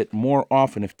did it more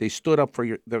often, if they stood up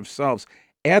for themselves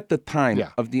at the time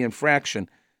of the infraction,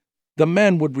 the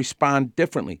men would respond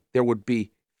differently. There would be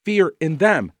fear in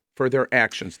them for their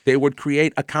actions. They would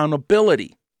create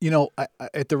accountability.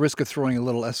 At the risk of throwing a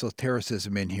little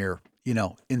esotericism in here,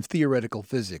 in theoretical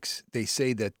physics, they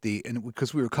say that and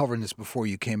because we were covering this before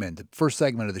you came in, the first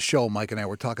segment of the show, Mike and I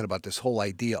were talking about this whole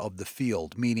idea of the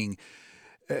field, meaning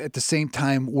at the same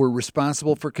time we're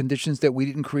responsible for conditions that we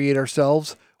didn't create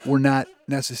ourselves. We're not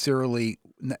necessarily,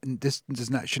 this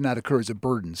should not occur as a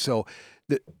burden. So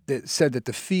that said that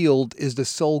the field is the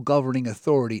sole governing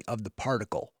authority of the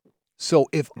particle. So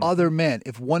if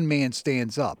if one man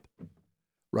stands up,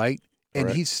 right, and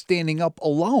he's standing up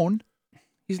alone,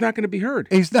 he's not going to be heard.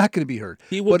 He's not going to be heard.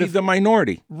 He will be the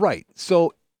minority. Right.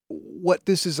 So what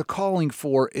this is a calling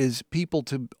for is people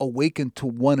to awaken to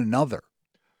one another,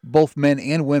 both men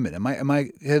and women. Am I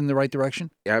heading in the right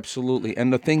direction? Absolutely.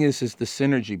 And the thing is the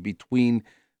synergy between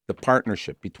the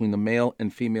partnership, between the male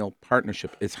and female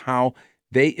partnership is how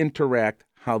they interact,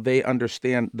 how they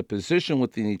understand the position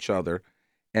within each other,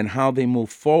 and how they move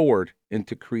forward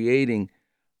into creating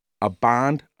a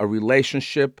bond, a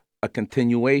relationship, a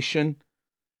continuation,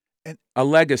 and a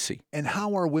legacy. And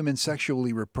how are women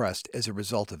sexually repressed as a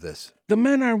result of this? The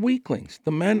men are weaklings.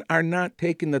 The men are not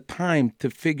taking the time to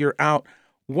figure out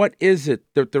what is it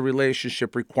that the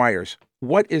relationship requires.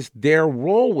 What is their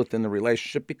role within the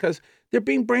relationship? Because they're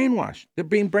being brainwashed. They're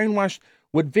being brainwashed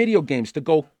with video games to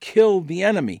go kill the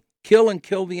enemy, kill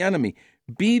the enemy.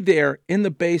 Be there in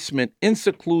the basement in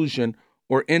seclusion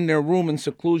or in their room in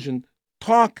seclusion,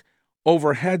 talk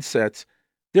over headsets.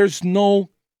 There's no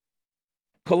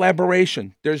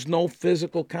collaboration. There's no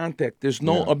physical contact. There's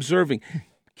no observing.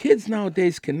 Kids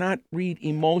nowadays cannot read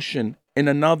emotion in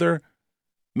another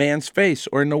man's face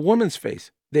or in a woman's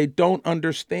face. They don't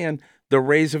understand the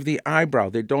raise of the eyebrow.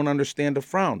 They don't understand the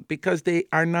frown because they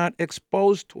are not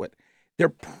exposed to it. They're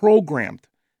programmed.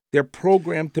 They're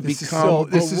programmed to become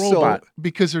a robot.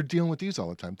 Because they're dealing with these all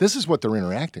the time. This is what they're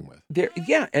interacting with.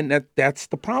 And that's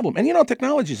the problem. And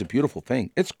technology is a beautiful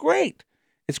thing. It's great.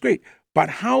 It's great. But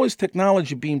how is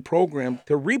technology being programmed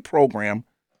to reprogram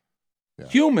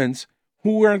humans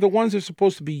who are the ones that are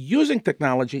supposed to be using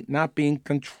technology, not being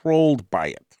controlled by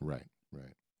it? Right.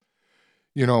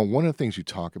 One of the things you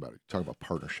talk about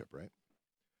partnership, right?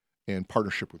 And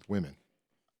partnership with women.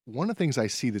 One of the things I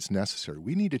see that's necessary,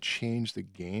 we need to change the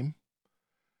game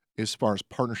as far as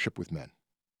partnership with men.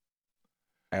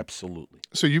 Absolutely.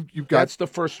 So you've got... That's the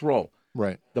first role.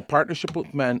 Right. The partnership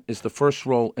with men is the first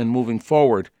role in moving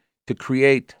forward to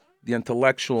create the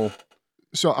intellectual...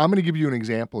 So I'm going to give you an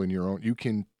example in your own... You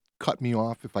can cut me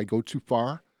off if I go too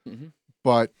far,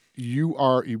 but you've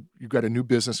got a new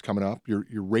business coming up.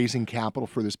 You're raising capital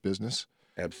for this business.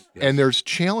 Yes. And there's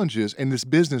challenges, and this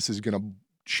business is going to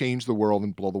change the world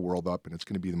and blow the world up, and it's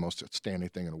going to be the most outstanding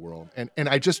thing in the world. And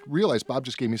I just realized, Bob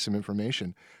just gave me some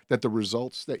information, that the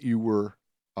results that you were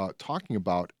talking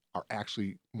about are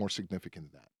actually more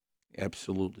significant than that.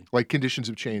 Absolutely. Like conditions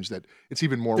have changed, that it's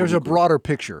even more... There's a broader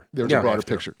picture. There's a broader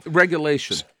picture.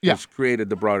 Regulation has created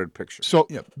the broader picture. So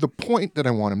the point that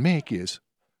I want to make is,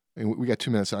 and we got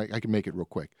 2 minutes, I can make it real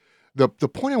quick. The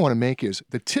point I want to make is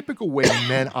the typical way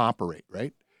men operate,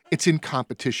 right? It's in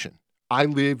competition. I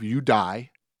live, you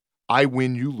die. I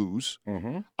win, you lose.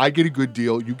 Mm-hmm. I get a good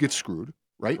deal, you get screwed,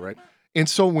 right? Right. And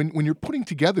so when you're putting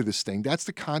together this thing, that's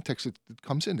the context that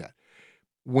comes in that.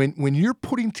 When you're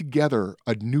putting together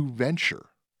a new venture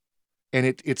and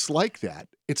it's like that,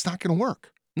 it's not going to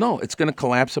work. No, it's going to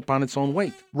collapse upon its own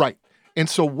weight. Right. And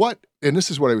so and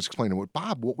this is what I was explaining with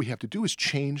Bob, what we have to do is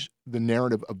change the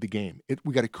narrative of the game.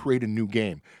 We got to create a new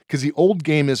game because the old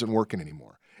game isn't working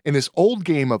anymore. And this old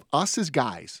game of us as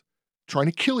guys trying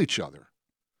to kill each other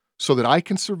so that I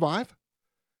can survive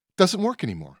doesn't work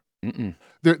anymore. Mm-mm.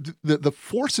 The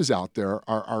forces out there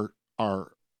are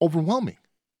overwhelming.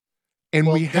 And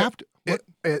we have to...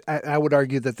 I would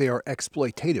argue that they are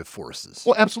exploitative forces.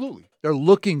 Well, absolutely. They're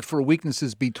looking for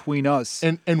weaknesses between us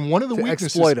and one of the to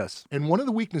weaknesses, exploit us. And one of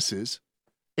the weaknesses,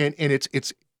 and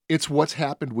it's what's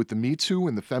happened with the Me Too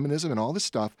and the feminism and all this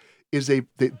stuff, is the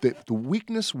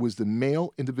weakness was the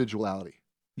male individuality.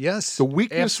 Yes, the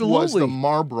weakness absolutely. was the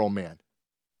Marlboro Man,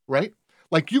 right?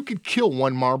 Like you could kill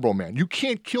one Marlboro Man, you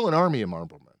can't kill an army of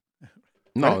Marlboro Men.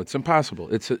 No, right? It's impossible.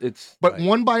 But right.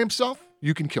 One by himself,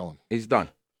 you can kill him. He's done.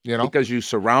 You know, because you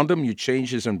surround him, you change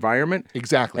his environment,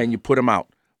 exactly, and you put him out.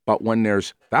 But when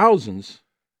there's thousands,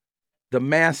 the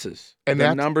masses, and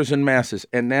the numbers and masses,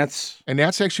 and that's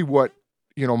actually what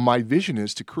my vision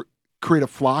is to create a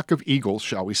flock of eagles,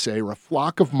 shall we say, or a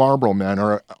flock of Marlboro Men,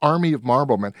 or an army of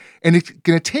Marlboro Men. And it's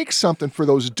going to take something for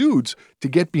those dudes to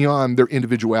get beyond their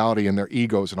individuality and their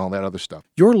egos and all that other stuff.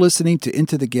 You're listening to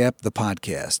Into the Gap, the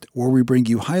podcast, where we bring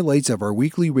you highlights of our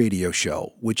weekly radio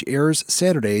show, which airs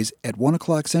Saturdays at 1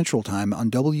 o'clock Central Time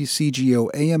on WCGO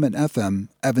AM and FM,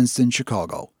 Evanston,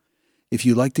 Chicago. If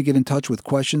you'd like to get in touch with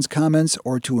questions, comments,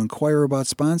 or to inquire about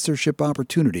sponsorship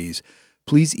opportunities,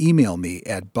 please email me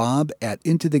at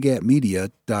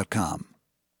bob@intothegapmedia.com.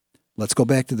 Let's go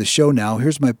back to the show now.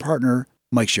 Here's my partner,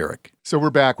 Mike Sherrick. So we're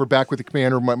back. We're back with the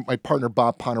commander, my partner,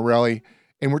 Bob Pontarelli,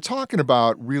 and we're talking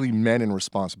about really men and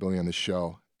responsibility on this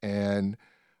show. And,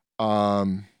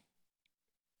 off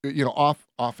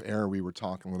air, we were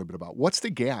talking a little bit about what's the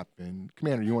gap. And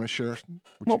Commander, you want to share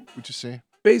what you say?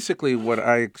 Basically, what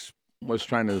I was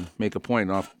trying to make a point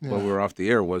while we were off the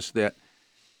air was that,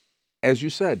 as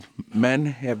you said, men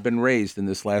have been raised in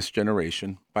this last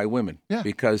generation by women. Yeah.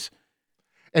 Because,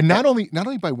 and not only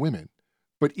by women,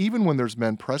 but even when there's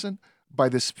men present, by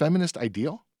this feminist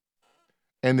ideal,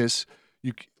 and this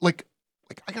like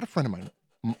I got a friend of mine,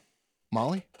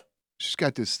 Molly. She's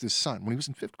got this son. When he was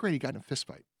in 5th grade, he got in a fist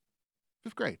fight.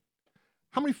 5th grade.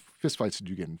 How many fist fights did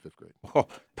you get in 5th grade? Oh,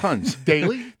 tons.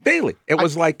 Daily. It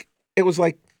was like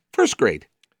 1st grade.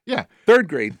 Yeah. 3rd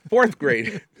grade, 4th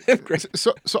grade, 5th grade.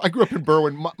 So I grew up in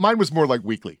Berwyn. Mine was more like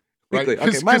weekly. Right? Weekly.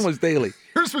 Okay, mine was daily.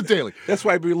 Yours was daily. That's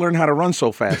why we learned how to run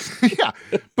so fast. Yeah.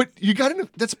 But you got to,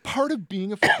 that's part of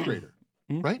being a 5th grader,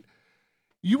 right?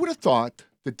 You would have thought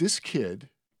that this kid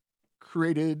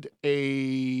created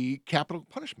a capital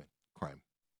punishment crime.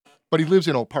 But he lives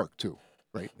in Oak Park too,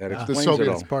 right? That explains it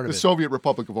all. The Soviet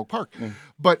Republic of Oak Park.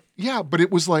 But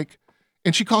it was like,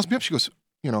 and she calls me up, she goes,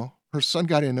 her son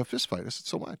got in a fist fight. I said,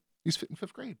 so what? He's in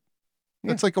 5th grade.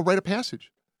 That's like a rite of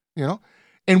passage,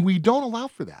 And we don't allow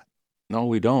for that. No,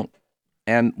 we don't.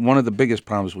 And one of the biggest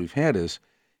problems we've had is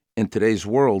in today's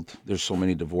world, there's so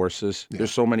many divorces. Yeah.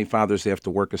 There's so many fathers that have to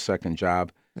work a second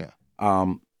job. Yeah.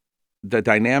 The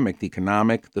dynamic, the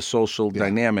economic, the social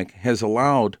dynamic has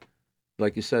allowed,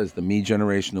 like you said, the me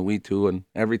generation, the we too, and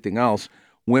everything else,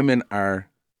 women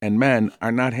and men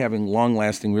are not having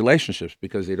long-lasting relationships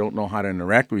because they don't know how to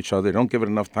interact with each other. They don't give it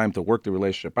enough time to work the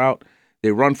relationship out.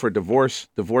 They run for divorce.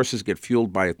 Divorces get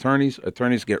fueled by attorneys.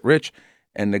 Attorneys get rich.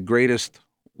 And the greatest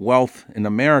wealth in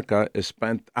America is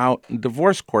spent out in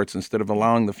divorce courts instead of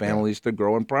allowing the families to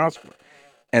grow and prosper.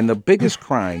 And the biggest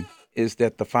crime is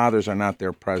that the fathers are not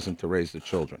there present to raise the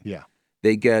children. Yeah.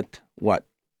 They get,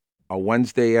 a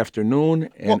Wednesday afternoon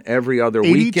and every other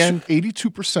weekend?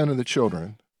 82% of the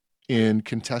children in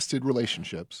contested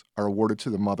relationships are awarded to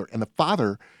the mother, and the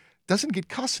father doesn't get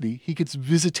custody, he gets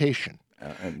visitation.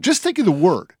 Just think of the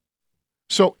word.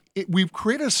 So we've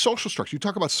created a social structure. You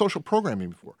talk about social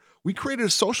programming before. We created a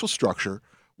social structure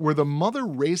where the mother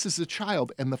raises the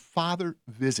child and the father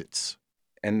visits.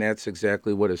 And that's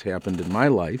exactly what has happened in my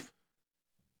life.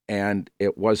 And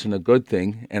it wasn't a good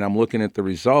thing. And I'm looking at the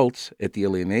results, at the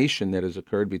alienation that has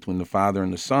occurred between the father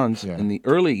and the sons in the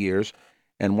early years.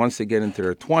 And once they get into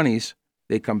their 20s,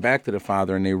 they come back to the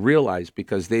father and they realize,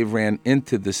 because they've ran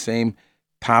into the same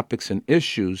topics and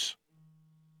issues,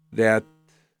 that,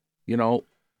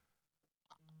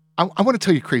 I want to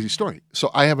tell you a crazy story. So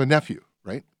I have a nephew,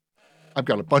 right? I've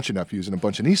got a bunch of nephews and a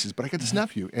bunch of nieces, but I got this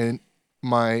nephew, and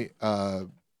my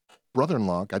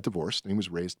brother-in-law got divorced, and he was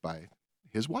raised by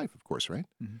his wife, of course, right?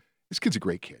 Mm-hmm. This kid's a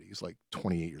great kid. He's like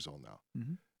 28 years old now.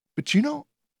 Mm-hmm. But you know,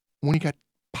 when he got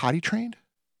potty trained,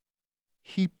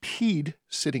 he peed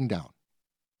sitting down.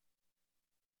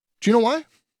 Do you know why?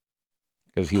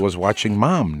 Because he was watching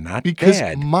mom, not because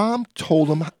dad. Because mom told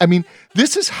him. I mean,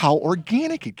 this is how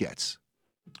organic it gets.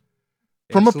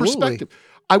 From Absolutely. A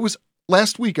perspective.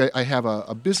 Last week, I have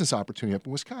a business opportunity up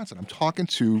in Wisconsin. I'm talking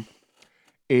to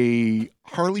a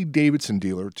Harley-Davidson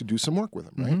dealer to do some work with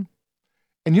him, right? Mm-hmm.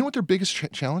 And you know what their biggest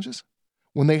challenge is?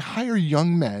 When they hire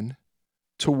young men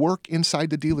to work inside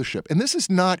the dealership. And this is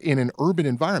not in an urban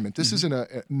environment. This is in a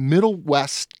Middle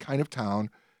West kind of town,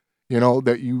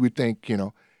 that you would think,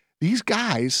 these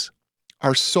guys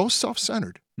are so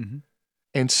self-centered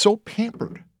and so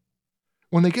pampered.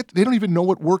 When they don't even know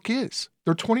what work is.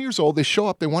 They're 20 years old. They show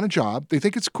up. They want a job. They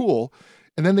think it's cool.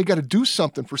 And then they got to do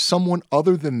something for someone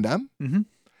other than them. Mm-hmm.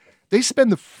 They spend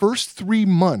the first 3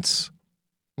 months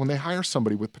when they hire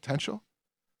somebody with potential,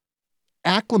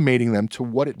 acclimating them to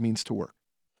what it means to work.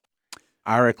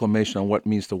 Our acclamation on what it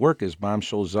means to work is mom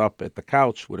shows up at the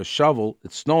couch with a shovel.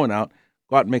 It's snowing out.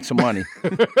 Go out and make some money.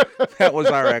 That was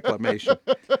our acclamation.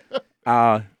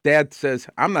 Dad says,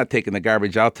 I'm not taking the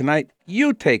garbage out tonight.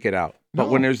 You take it out. But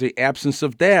when there's the absence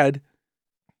of dad,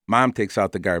 mom takes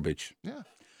out the garbage. Yeah.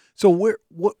 So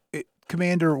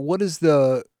Commander, what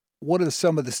are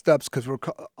some of the steps? Because we're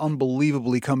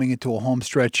unbelievably coming into a home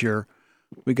stretch here.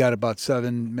 We got about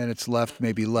 7 minutes left,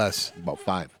 maybe less. About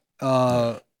 5.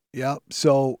 Yeah.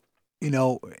 So,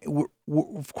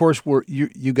 of course,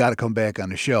 you got to come back on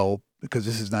the show because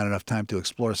this is not enough time to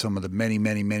explore some of the many,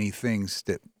 many, many things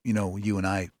that, you and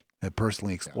I have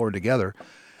personally explored together.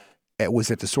 It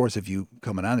was at the source of you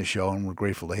coming on the show, and we're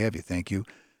grateful to have you. Thank you.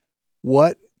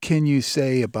 What can you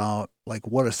say about,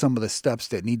 what are some of the steps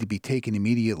that need to be taken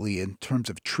immediately in terms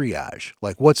of triage?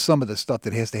 What's some of the stuff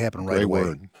that has to happen right away?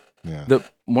 Word. Yeah.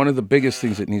 One of the biggest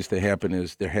things that needs to happen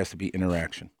is there has to be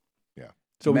interaction. Yeah.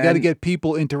 So we got to get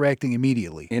people interacting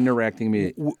immediately.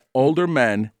 Older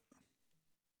men,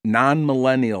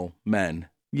 non-millennial men.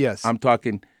 Yes. I'm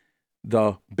talking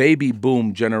the baby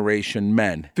boom generation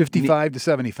men. 55 to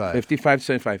 75. 55 to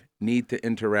 75 need to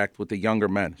interact with the younger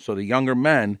men. So the younger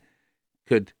men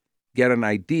could get an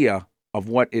idea of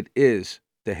what it is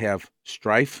to have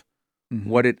strife,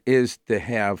 what it is to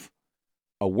have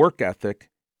a work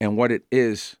ethic, and what it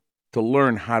is to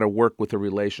learn how to work with a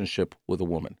relationship with a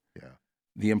woman. Yeah.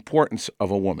 The importance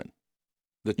of a woman,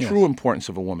 the true importance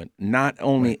of a woman, not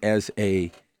only as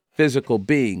a physical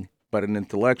being, but an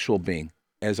intellectual being,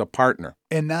 as a partner.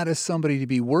 And not as somebody to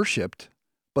be worshipped,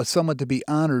 but someone to be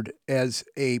honored as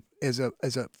a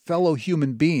fellow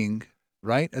human being,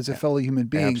 right? As a fellow human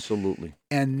being. Absolutely.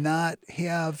 And not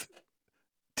have...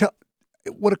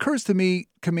 What occurs to me,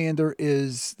 Commander,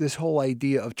 is this whole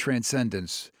idea of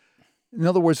transcendence. In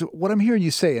other words, what I'm hearing you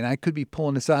say, and I could be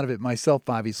pulling this out of it myself,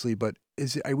 obviously, but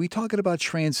are we talking about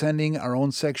transcending our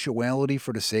own sexuality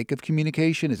for the sake of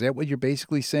communication? Is that what you're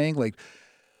basically saying?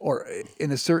 Or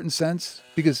in a certain sense?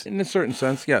 Because in a certain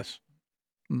sense, yes.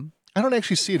 I don't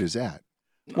actually see it as that.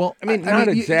 Well, not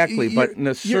exactly, but in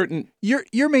a certain...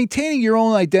 You're maintaining your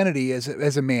own identity as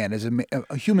a man, as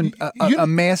a human, a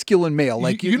masculine male.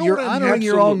 You're honoring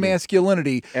your own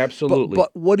masculinity. Absolutely.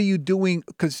 But what are you doing?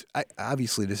 Because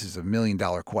obviously this is $1 million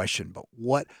question,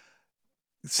 but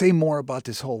say more about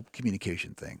this whole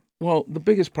communication thing. Well, the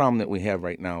biggest problem that we have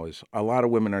right now is a lot of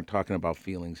women are talking about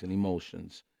feelings and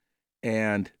emotions.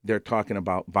 And they're talking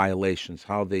about violations,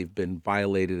 how they've been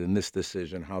violated in this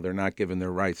decision, how they're not given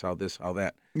their rights, how this, how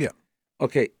that. Yeah.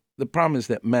 Okay, the problem is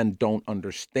that men don't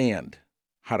understand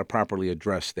how to properly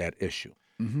address that issue.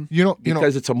 Mm-hmm.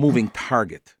 Because it's a moving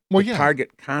target. Well, the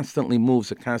target constantly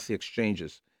moves, it constantly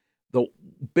exchanges. The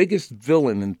biggest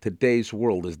villain in today's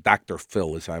world is Dr.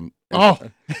 Phil, that's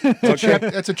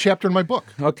a chapter in my book.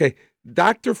 Okay,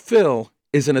 Dr. Phil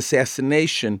is an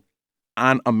assassination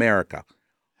on America.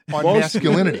 On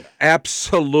masculinity.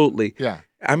 Absolutely. Yeah.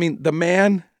 I mean, the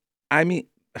man, I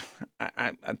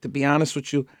to be honest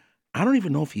with you, I don't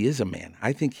even know if he is a man.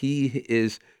 I think he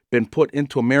is been put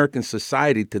into American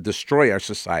society to destroy our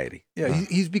society. Yeah,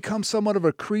 he's become somewhat of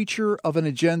a creature of an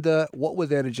agenda. What would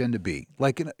that agenda be?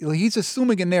 He's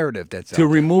assuming a narrative that's to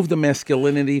remove the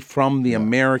masculinity from the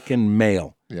American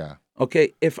male. Yeah.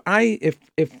 Okay, if I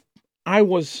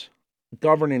was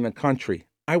governing a country,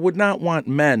 I would not want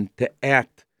men to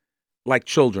act like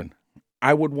children.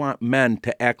 I would want men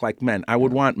to act like men. I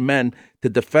would want men to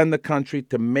defend the country,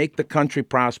 to make the country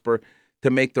prosper, to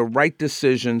make the right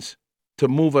decisions, to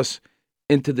move us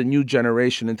into the new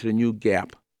generation, into the new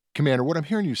gap. Commander, what I'm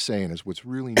hearing you saying is what's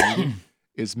really needed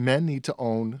is men need to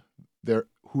own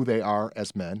who they are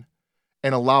as men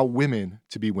and allow women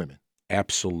to be women.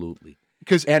 Absolutely.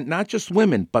 And not just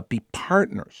women, but be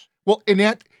partners. Well, and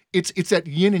it's that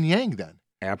yin and yang then.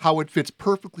 How it fits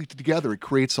perfectly together. It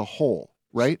creates a whole,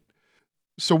 right?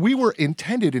 So we were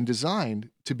intended and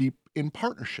designed to be in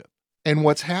partnership. And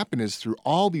what's happened is through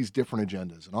all these different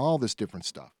agendas and all this different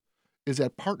stuff is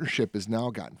that partnership has now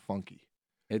gotten funky.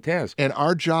 It has. And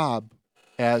our job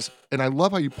and I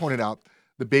love how you pointed out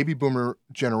the baby boomer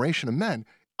generation of men,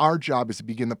 our job is to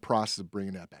begin the process of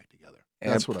bringing that back together.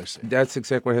 That's what I say. That's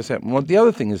exactly what has happened. Well, the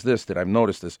other thing is this that I've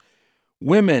noticed is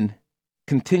women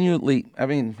continually, I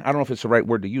mean, I don't know if it's the right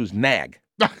word to use, nag.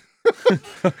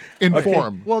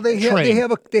 Inform. Okay. Well, they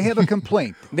have a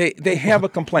complaint. They have a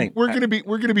complaint. We're gonna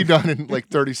be done in like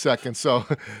 30 seconds. So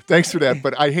thanks for that.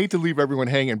 But I hate to leave everyone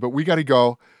hanging, but we got to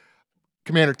go.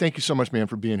 Commander, thank you so much, man,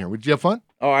 for being here. Did you have fun?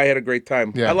 Oh, I had a great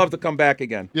time. Yeah. I'd love to come back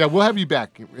again. Yeah, we'll have you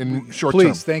back in short term.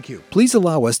 Please, thank you. Please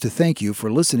allow us to thank you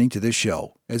for listening to this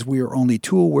show, as we are only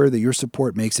too aware that your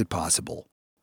support makes it possible.